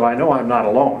 312, so I know I'm not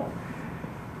alone.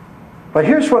 But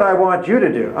here's what I want you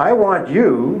to do. I want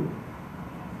you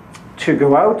to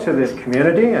go out to the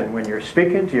community and when you're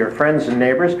speaking to your friends and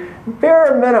neighbors,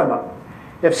 bare minimum,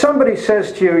 if somebody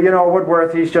says to you, you know,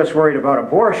 Woodworth, he's just worried about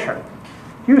abortion,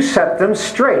 you set them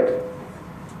straight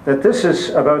that this is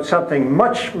about something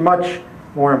much, much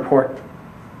more important.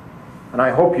 And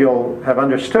I hope you'll have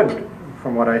understood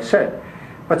from what I said.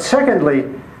 But secondly,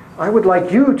 I would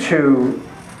like you to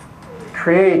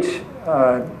create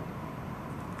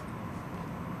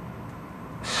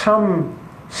some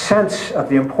sense of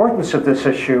the importance of this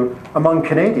issue among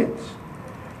Canadians.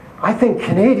 I think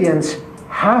Canadians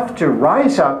have to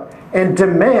rise up and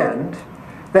demand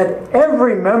that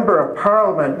every member of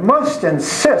Parliament must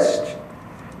insist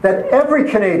that every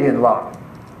Canadian law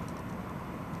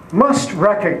must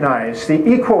recognize the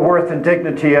equal worth and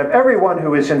dignity of everyone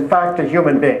who is in fact a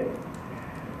human being.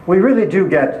 We really do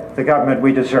get the government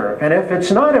we deserve. And if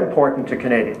it's not important to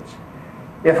Canadians,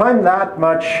 if I'm that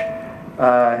much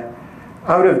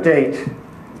out of date,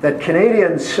 that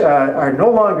Canadians are no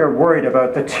longer worried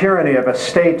about the tyranny of a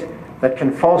state that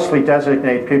can falsely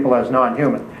designate people as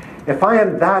non-human, if I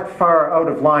am that far out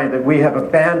of line that we have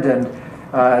abandoned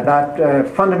that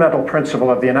fundamental principle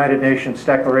of the United Nations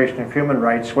Declaration of Human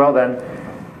Rights, well then,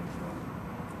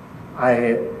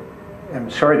 I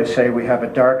am sorry to say we have a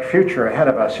dark future ahead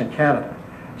of us in Canada.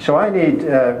 So I need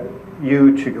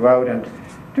you to go out and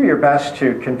do your best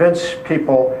to convince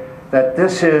people that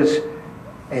this is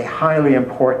a highly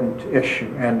important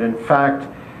issue. And in fact,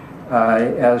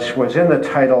 as was in the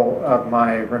title of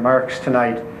my remarks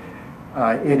tonight,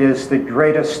 it is the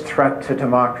greatest threat to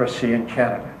democracy in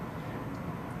Canada.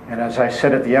 And as I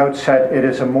said at the outset, it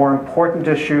is a more important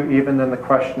issue even than the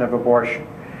question of abortion.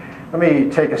 Let me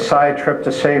take a side trip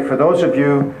to say, for those of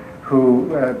you who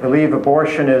believe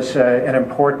abortion is an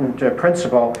important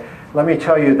principle, let me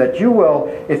tell you that you will,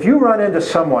 if you run into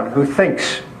someone who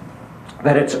thinks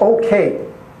that it's okay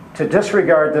to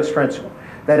disregard this principle,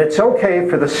 that it's okay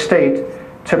for the state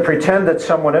to pretend that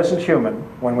someone isn't human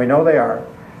when we know they are,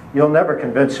 you'll never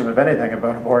convince them of anything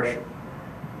about abortion.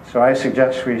 So I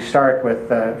suggest we start with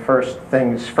first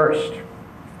things first.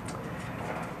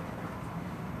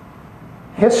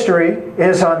 History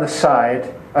is on the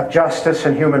side of justice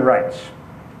and human rights.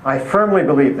 I firmly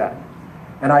believe that.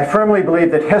 And I firmly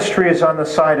believe that history is on the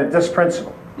side of this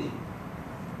principle.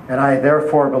 And I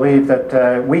therefore believe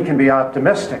that we can be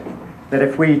optimistic that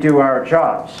if we do our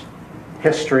jobs,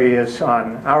 history is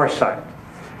on our side.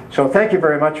 So thank you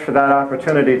very much for that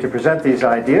opportunity to present these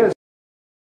ideas.